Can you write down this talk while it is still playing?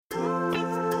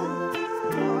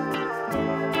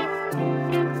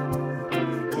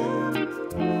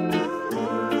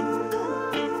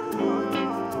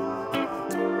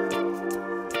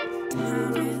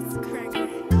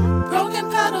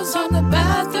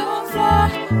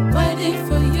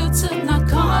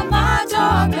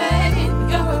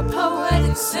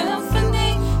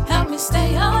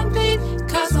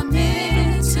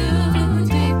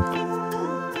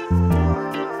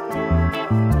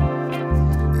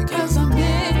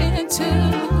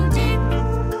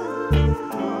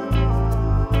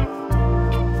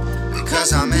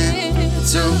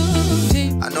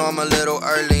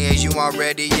I'm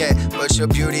ready yet. But your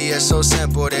beauty is so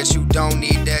simple that you don't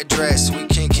need that dress. We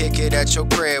can kick it at your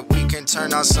crib, we can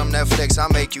turn on some Netflix. I'll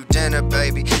make you dinner,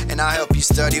 baby, and I'll help you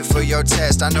study for your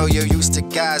test. I know you're used to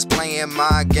guys playing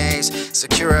mind games,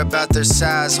 secure about their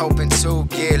size, hoping to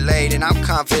get laid. And I'm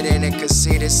confident and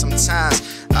conceited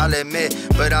sometimes, I'll admit,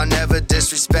 but I'll never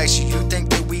disrespect you. You think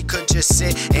that we could just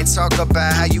sit and talk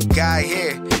about how you got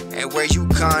here and where you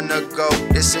gonna go?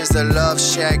 This is the love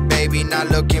shack, baby, not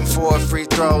looking for free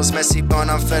throws. Messy bun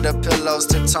on feather pillows,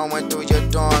 tiptoeing through your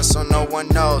dorm so no one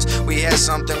knows we had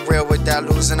something real without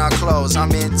losing our clothes.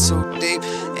 I'm in too deep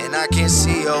and I can't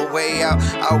see a way out.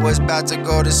 I was about to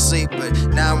go to sleep, but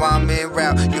now I'm en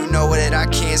route. You know that I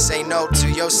can't say no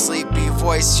to your sleepy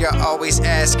voice. You're always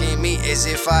asking me as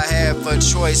if I have a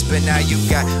choice, but now you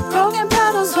got broken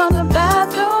bottles on the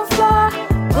bathroom floor,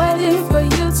 waiting for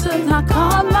you to knock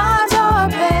on my door,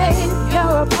 babe.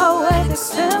 You're a poetic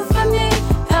symphony,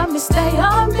 help me stay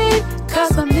on beat.